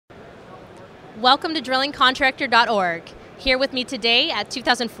Welcome to drillingcontractor.org. Here with me today at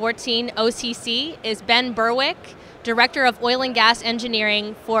 2014 OCC is Ben Berwick, Director of Oil and Gas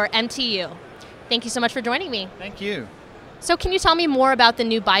Engineering for MTU. Thank you so much for joining me. Thank you. So can you tell me more about the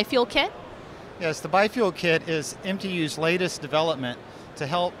new Bi-Fuel Kit? Yes, the Bi-Fuel Kit is MTU's latest development to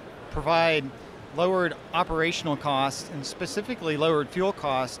help provide lowered operational costs and specifically lowered fuel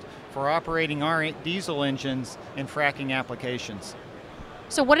costs for operating our diesel engines in fracking applications.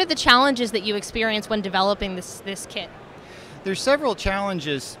 So what are the challenges that you experience when developing this kit? There's several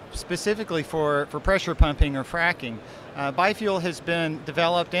challenges specifically for pressure pumping or fracking. Bi-fuel has been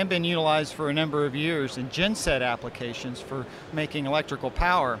developed and been utilized for a number of years in genset applications for making electrical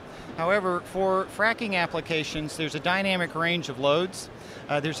power. However, for fracking applications, there's a dynamic range of loads.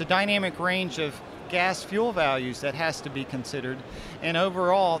 There's a dynamic range of gas fuel values that has to be considered, and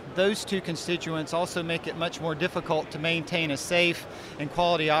overall those two constituents also make it much more difficult to maintain a safe and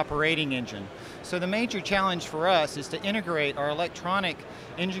quality operating engine. So the major challenge for us is to integrate our electronic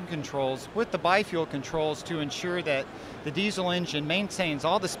engine controls with the bi-fuel controls to ensure that the diesel engine maintains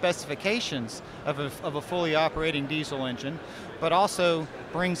all the specifications of a fully operating diesel engine, but also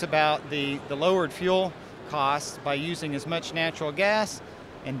brings about the lowered fuel costs by using as much natural gas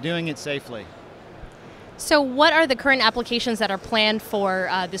and doing it safely. So what are the current applications that are planned for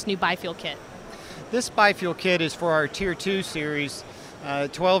this new Bi-Fuel Kit? This Bi-Fuel Kit is for our Tier 2 series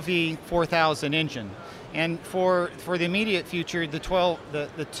 12V 4000 engine. And for the immediate future,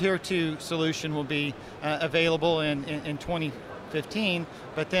 the Tier 2 solution will be available in 2015,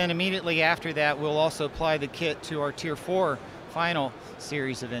 but then immediately after that we'll also apply the kit to our Tier 4 final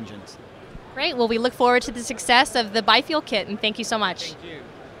series of engines. Great, well we look forward to the success of the Bi-Fuel Kit, and thank you so much. Thank you.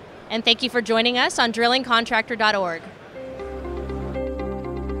 And thank you for joining us on drillingcontractor.org.